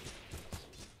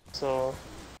 So.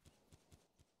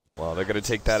 Well, they're going to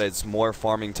take that as more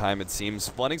farming time, it seems.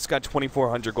 Funnick's got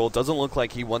 2,400 gold. Doesn't look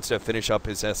like he wants to finish up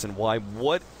his S&Y.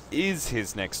 What is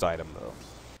his next item, though?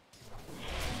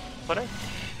 Funnick?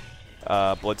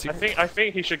 Bloodseeker? I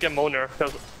think he should get Moner,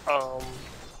 because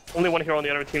only one hero on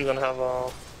the enemy team is going to have,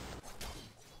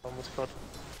 what's it called?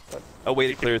 A way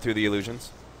to clear through the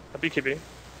illusions? A BKB.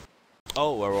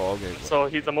 Oh, okay. So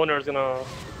the Moner is going to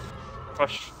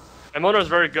crush. And Moner is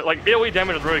very good, like AoE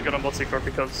damage is very good on Bloodseeker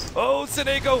because... Oh,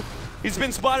 Seneko! He's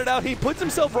been spotted out, he puts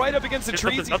himself right up against the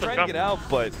trees, he's trying to get out,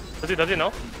 but... Does he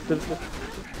know? Does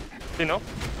he know?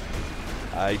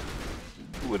 I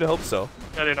would hope so.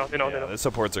 Yeah, they know. The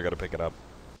supports are going to pick it up.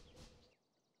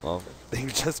 Well, they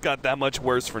just got that much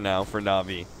worse for now for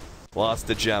NaVi. Lost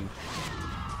the gem.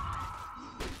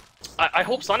 I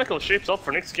hope Sonico shapes up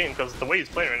for next game because the way he's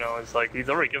playing right now is like he's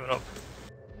already given up.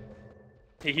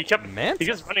 He keeps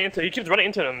running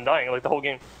into him and dying like the whole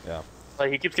game. Yeah.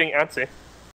 Like he keeps getting antsy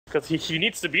because he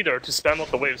needs to be there to spam up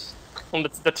the waves. And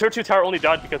the tier 2 tower only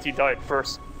died because he died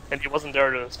first and he wasn't there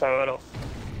to spam it out.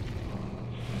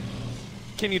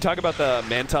 Can you talk about the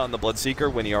Manta on the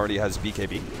Bloodseeker when he already has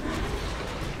BKB?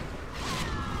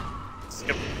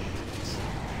 Skip.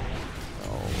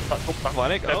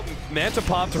 Funnick. Oh, Manta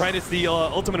popped right as the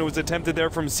ultimate was attempted there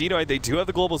from Cedo. They do have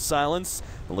the global silence.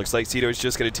 It looks like Cedo is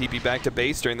just going to TP back to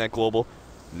base during that global.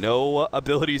 No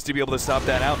abilities to be able to stop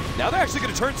that out. Now they're actually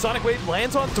going to turn. Sonic Wave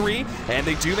lands on 3, and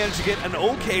they do manage to get an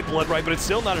okay blood right, but it's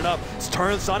still not enough.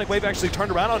 Sonic Wave actually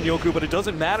turned around on Yoku, but it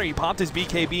doesn't matter. He popped his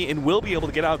BKB and will be able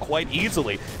to get out quite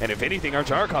easily. And if anything, our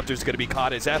gyrocopter is going to be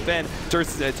caught as FN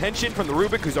turns his attention from the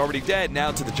Rubik, who's already dead,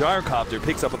 now to the gyrocopter,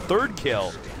 picks up a 3rd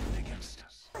kill.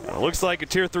 And it looks like a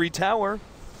tier 3 tower.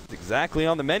 It's exactly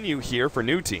on the menu here for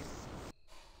new team.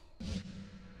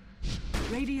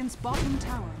 Radiant's bottom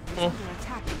tower is under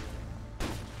attack.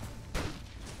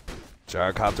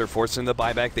 Gyrocopter forcing the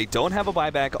buyback. They don't have a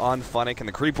buyback on Funnick, and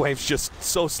the creep wave's just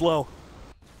so slow.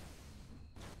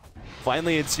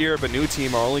 Finally, it's here, but new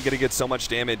team are only going to get so much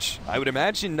damage. I would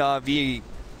imagine NaVi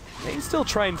may still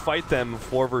try and fight them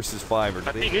 4 versus 5. Or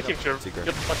I think new team should get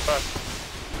the fuck back.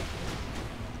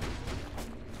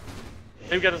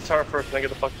 Maybe get the tower first and then get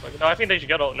the fuck back. No, I think they should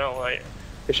get out now.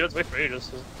 They should wait for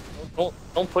ages.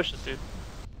 Don't push this dude.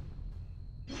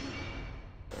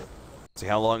 See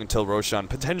how long until Roshan.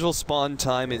 Potential spawn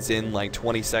time is in like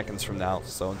 20 seconds from now,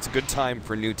 so it's a good time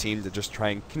for new team to just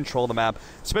try and control the map,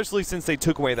 especially since they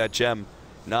took away that gem.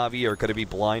 NaVi are going to be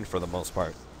blind for the most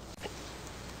part.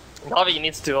 NaVi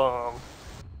needs to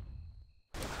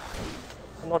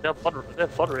no, they have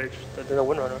flood rage. They're a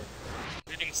windrunner.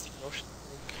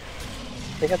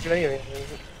 They can't do anything.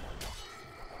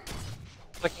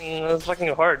 It's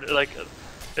fucking hard. Like,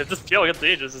 if this PL gets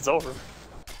the Aegis, it's over.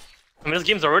 I mean, this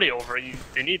game's already over.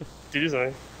 They need to do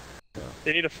something. Yeah.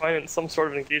 They need to find some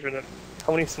sort of engagement.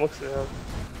 How many smokes do they have?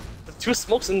 There's 2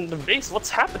 smokes in the base.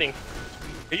 What's happening?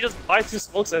 They just buy 2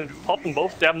 smokes and pop them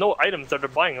both. They have no items that they're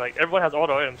buying. Like, everyone has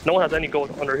auto items. No one has any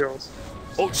gold under heroes.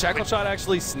 Oh, Shackle Shot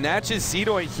actually snatches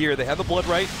Cedo here. They have the blood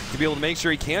right to be able to make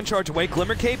sure he can charge away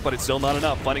Glimmer Cape, but it's still not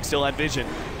enough. Funnick still had vision.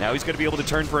 Now he's going to be able to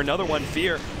turn for another one.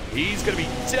 Fear. He's going to be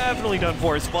definitely done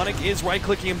for as Funnick is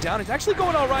right-clicking him down. It's actually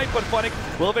going all right, but Funnick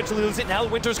will eventually lose it. Now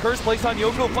Winter's Curse placed on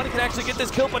Yoko. Funnick can actually get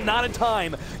this kill, but not in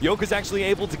time. Yoko's actually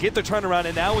able to get the turnaround,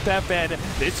 and now with that Fen,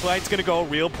 this fight's going to go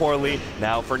real poorly.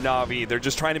 Now for NaVi, they're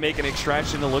just trying to make an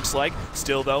extraction, it looks like.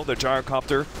 Still, though, the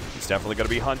Gyrocopter is definitely going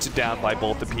to be hunted down by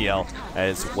both the PL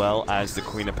as well as the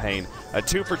Queen of Pain. A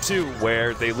 2 for 2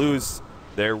 where they lose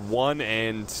their 1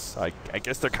 and I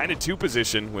guess they're kind of 2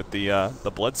 position with the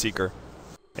Bloodseeker.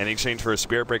 In exchange for a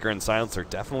Spirit Breaker and Silencer,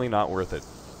 definitely not worth it.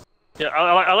 Yeah,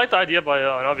 I like the idea by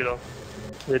NaVi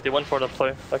though. They went for the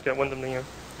play, like win them the game.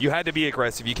 you had to be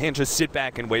aggressive. You can't just sit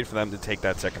back and wait for them to take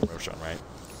that second Roshan, right?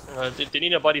 They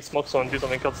need a buddy smoke zone and do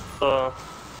something because the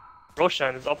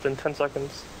Roshan is up in 10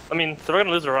 seconds. I mean, they're gonna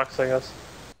lose their rocks, I guess.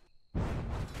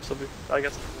 So I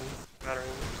guess it doesn't matter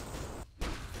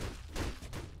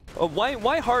anymore.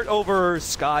 Why Heart over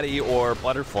Scotty or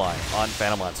Butterfly on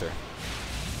Phantom Lancer?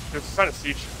 They're trying to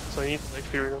siege, so you need to like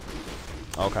figure it out.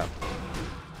 Okay.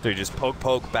 So you just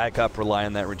poke, back up, rely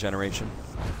on that regeneration.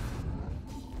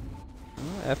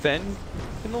 FN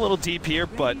in a little deep here,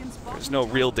 but there's no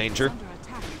real danger.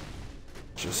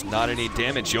 Just not any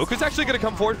damage. Yoku's actually going to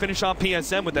come forward, finish off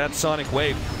PSM with that Sonic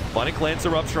Wave. Funnick lands a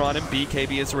Rupture on him.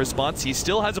 BKB is a response. He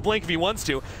still has a blink if he wants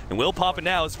to, and will pop it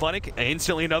now as Funnick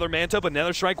instantly another Manta, but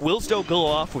another strike will still go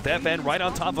off with FN right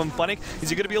on top of him. Funnick,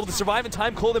 is he going to be able to survive in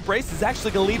time? Cold Embrace is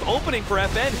actually going to leave opening for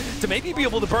FN to maybe be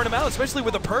able to burn him out, especially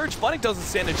with a Purge. Funnick doesn't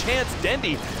stand a chance.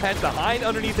 Dendy has to hide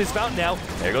underneath his fountain now.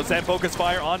 There goes that Focus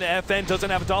Fire onto FN. Doesn't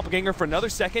have a Doppelganger for another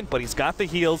second, but he's got the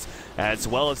heals as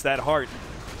well as that Heart.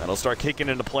 That'll start kicking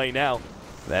into play now.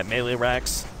 That melee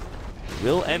Rax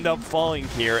will end up falling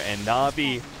here, and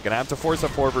NaVI gonna have to force a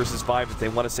 4 versus 5 if they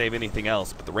want to save anything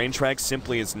else. But the range track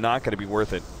simply is not going to be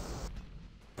worth it.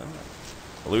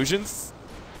 Illusions?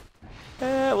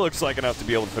 Looks like enough to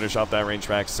be able to finish off that range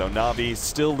track, so NaVI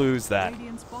still lose that.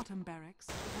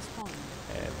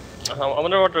 I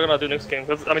wonder what they're gonna do next game.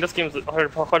 Cause, I mean, this game's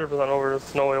 100% over.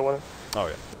 There's no way to win it. Oh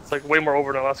yeah. It's like way more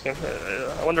over than last game.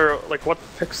 I wonder like what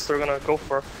picks they're gonna go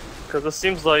for, because this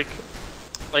seems like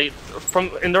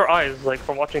from in their eyes, like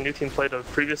from watching new team play the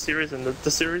previous series and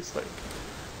this series, like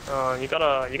you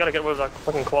gotta get rid of that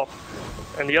fucking co-op.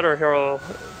 And the other hero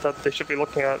that they should be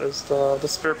looking at is the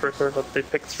Spirit Breaker that they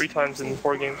picked 3 times in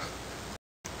 4 games.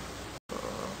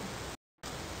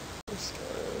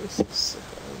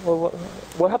 Well,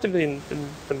 what happened in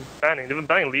banning? They've been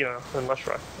banning Lina and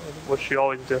Leshrac, which you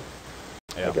always do.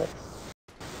 Yeah. Okay.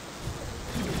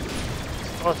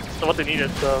 Oh, so what they need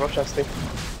is Roshan Sting.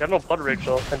 They have no Blood Rage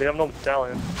though, and they have no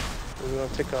Medallion.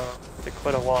 It's gonna take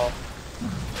quite a while.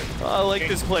 I like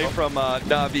this play from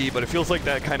NaVI, but it feels like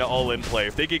that kind of all-in play.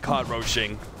 If they get caught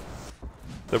roaching,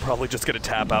 they're probably just gonna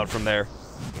tap out from there.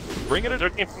 Bring it. They're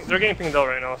getting pinged out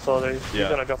right now, so they're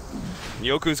gonna go.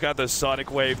 Yoku's got the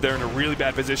Sonic Wave. They're in a really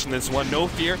bad position this one. No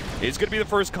Fear is going to be the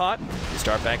first caught. They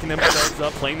start backing themselves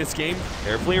up, playing this game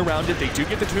carefully around it. They do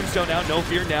get the Tombstone out. No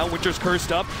Fear now. Winter's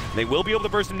cursed up. They will be able to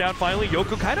burst him down finally.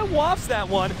 Yoku kind of wafts that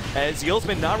one, as Yill's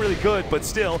been not really good, but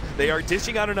still, they are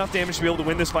dishing out enough damage to be able to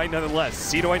win this fight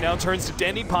nonetheless. Cedoy now turns to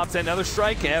Denny, pops another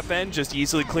strike. FN just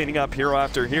easily cleaning up hero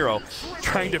after hero,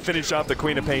 trying to finish off the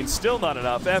Queen of Pain. Still not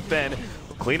enough. FN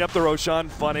will clean up the Roshan.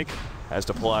 Funnick has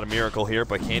to pull out a miracle here,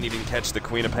 but can't even catch the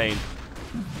Queen of Pain.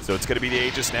 So it's going to be the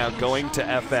Aegis now going to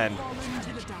FN.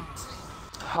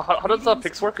 How does that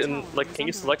picks work? And like, can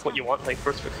you select what you want, like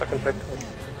first pick, second pick?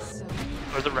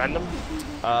 Or is it random?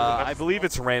 I believe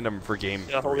it's random for game.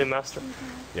 Yeah, Holy Master.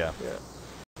 Yeah.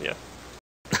 Yeah.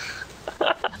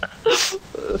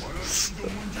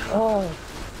 Oh.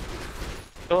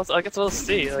 I guess we'll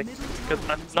see. Like, cause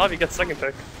NaVI gets second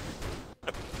pick.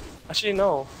 Actually,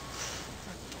 no.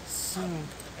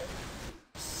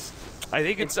 I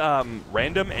think it's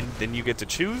random, and then you get to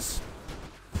choose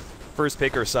first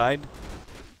pick or side,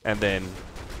 and then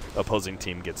opposing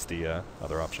team gets the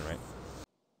other option, right?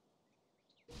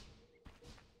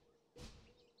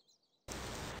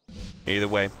 Either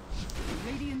way,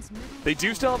 they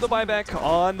do still have the buyback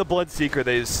on the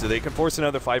Bloodseeker, so they can force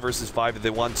another 5 versus 5 if they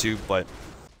want to, but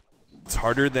it's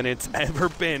harder than it's ever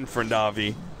been for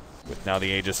NaVI, with now the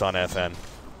Aegis on FN.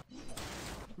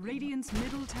 Radiant's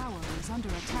middle tower is under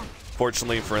attack.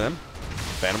 Fortunately for them,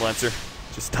 Phantom Lancer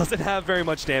just doesn't have very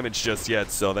much damage just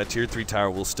yet, so that tier 3 tower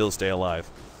will still stay alive.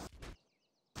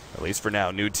 At least for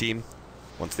now. New team,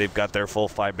 once they've got their full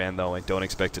 5-man though, I don't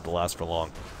expect it to last for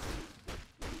long.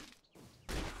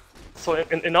 So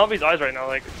in NaVI's eyes right now,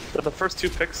 like the first 2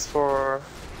 picks for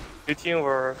new team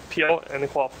were Pyo and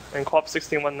QoP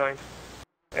 16-1-9,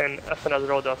 and FN has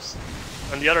 0 deaths.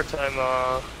 And the other time,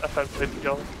 FN played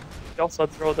Pyo. He also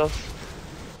had 0 deaths.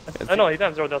 I know he didn't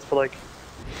have 0 deaths, but like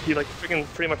he like freaking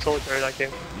pretty much solitary that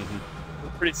game.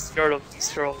 I'm pretty scared of these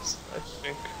heroes, I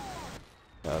think.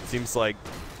 It seems like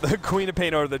the Queen of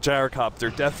Pain or the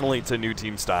Gyrocopter definitely to new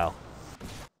team style.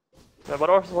 Yeah, but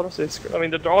also, what else are they scared? I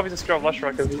mean, they're obviously scared of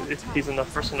Leshrac because he's in the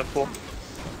first in the pool.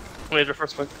 I mean, their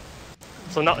first pick.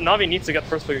 So NaVI needs to get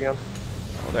first pick again.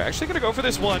 Well, they're actually going to go for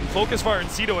this one. Focus fire on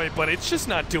Sidoi, but it's just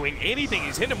not doing anything.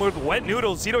 He's hitting him with wet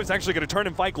noodles. Sidoi's actually going to turn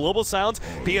and fight Global Sounds.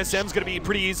 PSM's going to be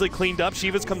pretty easily cleaned up.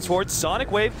 Shivas comes forward. Sonic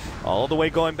Wave all the way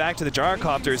going back to the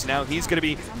Gyrocopters. Now he's going to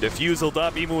be diffuseled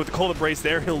up. Even with the Cold Embrace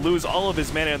there, he'll lose all of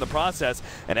his mana in the process.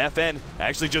 And FN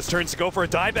actually just turns to go for a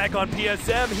dieback on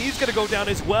PSM. He's going to go down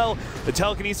as well. The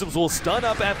Telekinesis will stun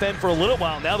up FN for a little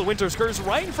while. Now the Winter's Curse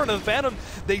right in front of the Phantom.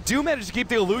 They do manage to keep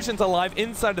the illusions alive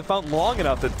inside the fountain long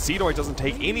enough that Sidoi doesn't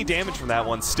take any damage from that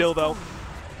one. Still though,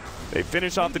 they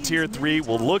finish off the tier 3.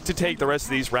 Will look to take the rest of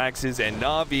these Raxes, and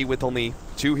NaVI with only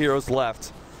 2 heroes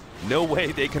left. No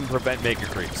way they can prevent Mega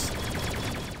Creeps.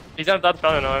 He's not that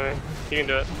bad now, I mean, he can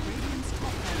do it.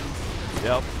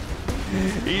 Yep.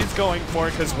 He's going for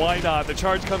it, because why not? The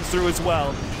charge comes through as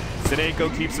well.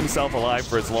 Sineko keeps himself alive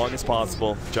for as long as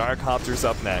possible. Gyrocopter's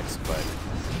up next, but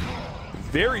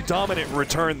very dominant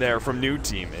return there from New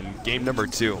Team in game number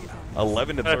 2.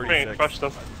 11 to 36. Crushed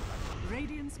them.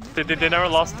 They never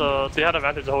lost they had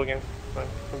advantage the whole game from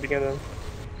the beginning.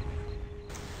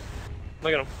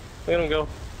 Look at him. Look at him go.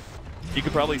 He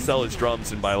could probably sell his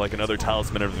drums and buy like another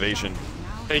Talisman of Evasion.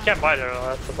 Yeah, you can't buy there though,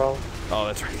 that's the problem. Oh,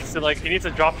 that's right. So like he needs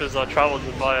to drop his travels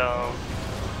and buy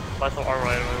some armor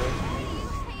item.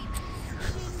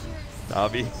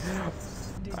 NaVI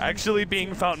actually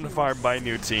being fountain farmed by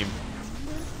New Team.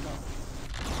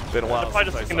 Been a while. They're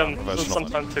probably just taking them some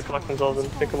time to collect themselves and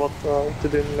think about what to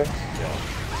do next.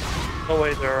 Yeah. No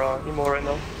way they're emo right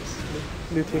now.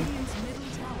 New Team.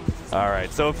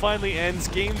 Alright, so it finally ends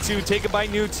game 2 taken by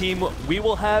New Team. We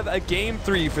will have a game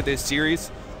 3 for this series.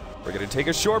 We're going to take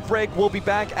a short break. We'll be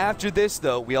back after this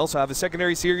though. We also have a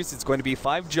secondary series. It's going to be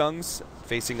 5 Jungs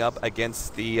facing up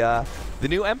against the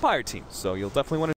new Empire team. So you'll definitely want to